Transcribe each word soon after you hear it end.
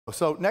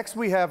So next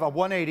we have a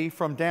 180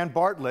 from Dan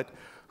Bartlett,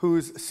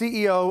 who's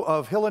CEO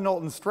of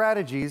Hill+Knowlton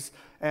Strategies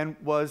and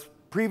was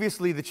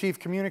previously the chief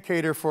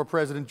communicator for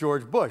President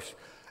George Bush,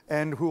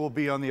 and who will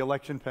be on the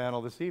election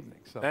panel this evening.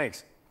 So.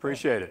 Thanks,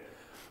 appreciate it.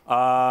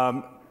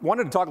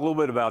 Wanted to talk a little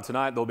bit about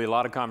tonight. There'll be a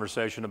lot of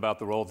conversation about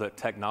the role that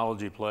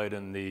technology played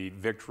in the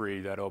victory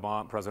that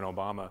President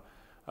Obama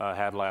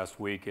had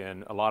last week,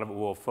 and a lot of it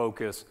will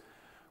focus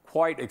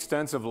quite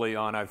extensively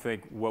on, I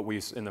think, what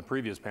we in the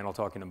previous panel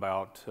talking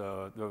about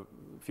the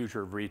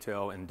future of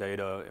retail and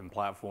data and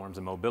platforms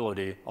and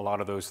mobility. A lot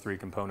of those three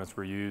components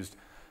were used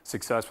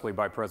successfully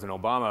by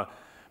President Obama.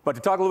 But to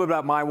talk a little bit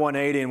about my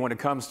 180 and when it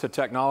comes to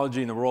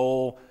technology and the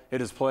role it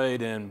has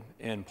played in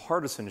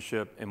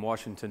partisanship in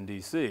Washington,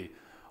 D.C.,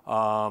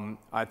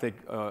 I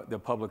think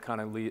the public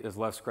kind of is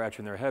left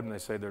scratching their head when they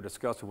say they're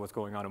disgusted with what's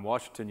going on in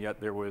Washington,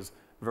 yet there was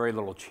very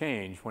little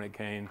change when it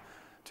came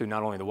to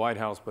not only the White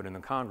House, but in the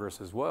Congress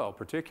as well,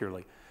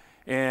 particularly.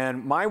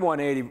 And my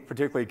 180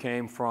 particularly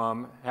came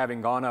from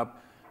having gone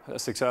up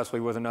successfully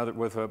with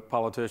a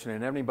politician,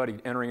 and everybody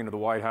entering into the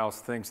White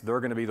House thinks they're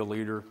going to be the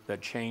leader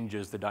that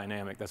changes the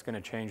dynamic, that's going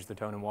to change the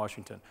tone in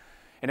Washington.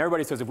 And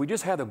everybody says, if we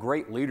just had a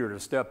great leader to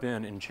step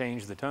in and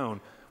change the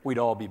tone, we'd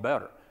all be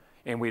better.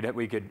 And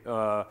we could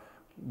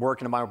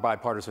work in a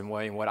bipartisan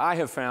way. And what I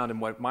have found,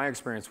 and what my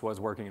experience was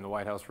working in the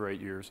White House for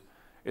 8 years,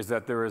 is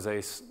that there is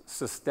a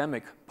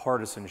systemic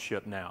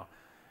partisanship now.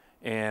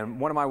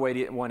 And one of my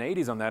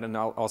 180s on that, and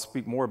I'll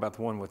speak more about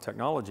the one with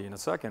technology in a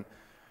second,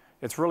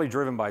 it's really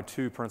driven by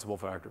two principal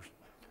factors.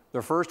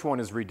 The first one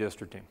is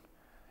redistricting.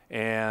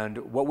 And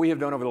what we have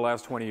done over the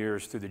last 20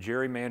 years through the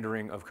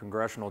gerrymandering of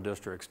congressional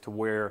districts to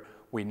where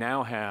we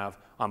now have,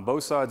 on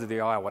both sides of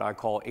the aisle, what I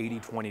call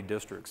 80-20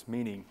 districts,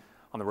 meaning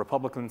on the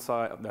Republican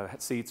side, the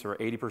seats are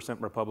 80%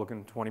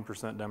 Republican,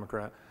 20%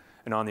 Democrat.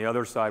 And on the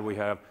other side, we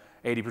have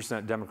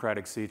 80%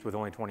 Democratic seats with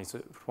only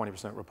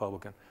 20%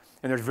 Republican.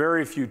 And there's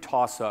very few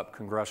toss-up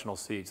congressional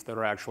seats that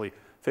are actually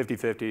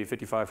 50-50,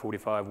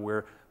 55-45,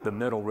 where the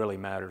middle really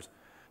matters.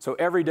 So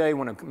every day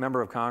when a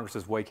member of Congress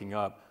is waking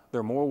up,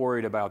 they're more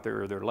worried about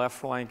their left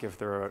flank if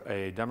they're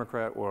a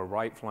Democrat or a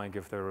right flank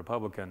if they're a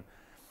Republican.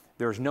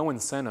 There's no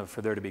incentive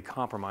for there to be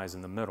compromise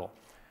in the middle.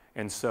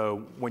 And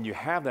so when you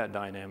have that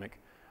dynamic,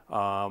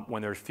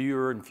 when there's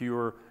fewer and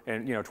fewer,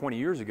 and 20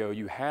 years ago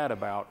you had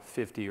about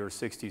 50 or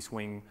 60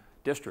 swing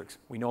districts.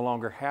 We no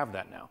longer have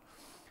that now.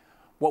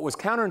 What was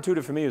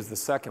counterintuitive for me is the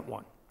second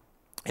one,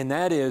 and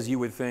that is you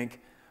would think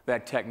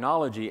that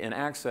technology and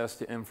access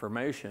to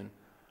information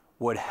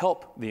would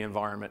help the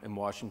environment in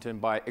Washington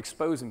by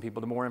exposing people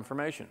to more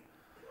information.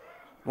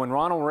 When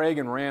Ronald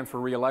Reagan ran for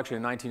re-election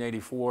in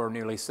 1984,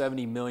 nearly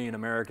 70 million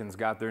Americans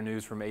got their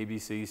news from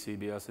ABC,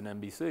 CBS, and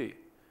NBC.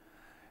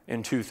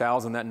 In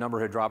 2000, that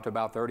number had dropped to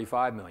about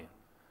 35 million.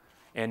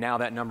 And now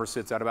that number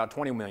sits at about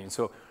 20 million.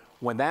 So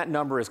when that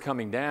number is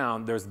coming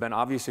down, there's been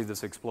obviously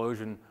this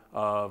explosion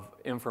of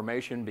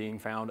information being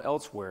found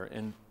elsewhere.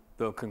 And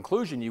the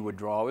conclusion you would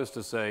draw is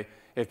to say,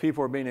 if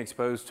people are being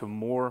exposed to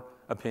more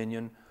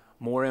opinion,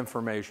 more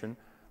information,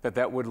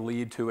 that would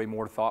lead to a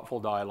more thoughtful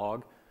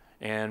dialogue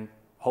and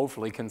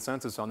hopefully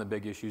consensus on the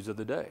big issues of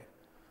the day.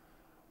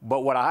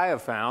 But what I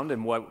have found,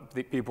 and what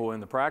the people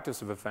in the practice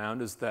have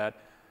found, is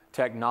that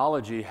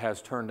technology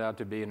has turned out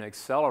to be an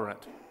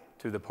accelerant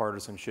to the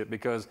partisanship,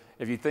 because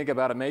if you think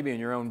about it, maybe in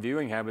your own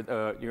viewing habit,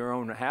 your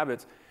own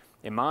habits,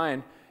 in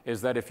mine,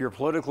 is that if you're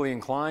politically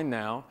inclined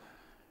now,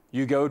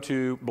 you go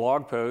to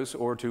blog posts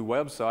or to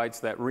websites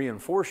that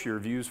reinforce your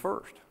views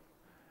first.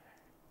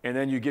 And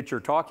then you get your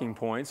talking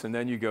points, and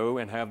then you go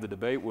and have the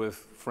debate with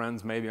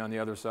friends maybe on the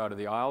other side of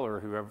the aisle or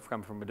whoever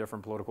come from a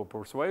different political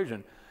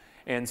persuasion.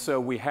 And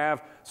so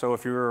so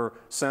if you're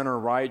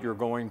center-right, you're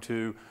going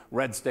to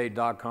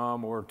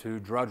redstate.com or to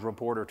Drudge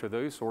Report or to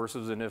those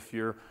sources. And if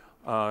you're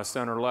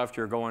center-left,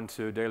 you're going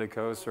to Daily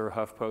Kos or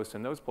HuffPost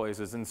and those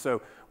places. And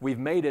so we've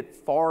made it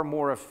far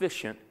more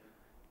efficient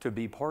to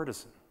be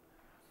partisan.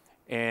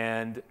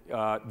 And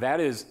that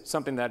is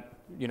something that,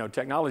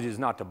 technology is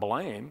not to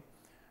blame,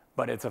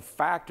 but it's a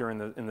factor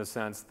in the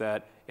sense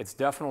that it's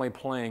definitely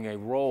playing a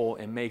role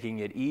in making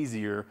it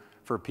easier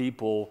for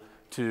people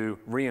to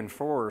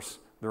reinforce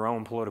their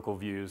own political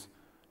views,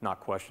 not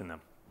question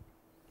them.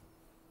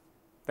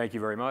 Thank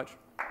you very much.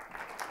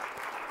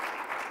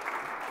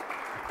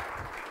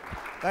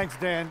 Thanks,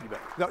 Dan.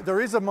 There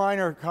is a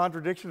minor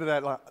contradiction to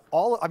that.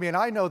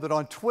 I know that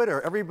on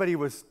Twitter, everybody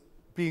was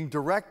being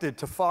directed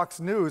to Fox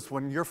News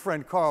when your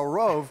friend Karl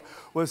Rove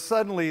was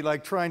suddenly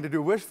trying to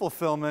do wish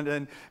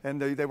fulfillment,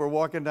 and they were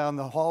walking down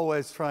the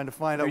hallways trying to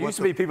find out. There used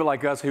to be people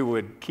like us who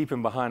would keep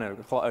him behind a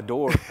closed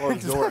door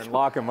and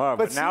lock him up.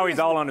 But now he's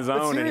all on his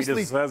own, and he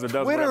just says or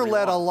does whatever he wants. Twitter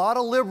led a lot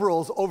of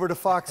liberals over to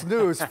Fox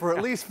News for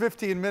at least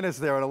 15 minutes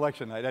there on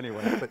election night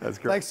anyway. But that's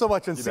great. Thanks so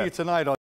much, and see you tonight.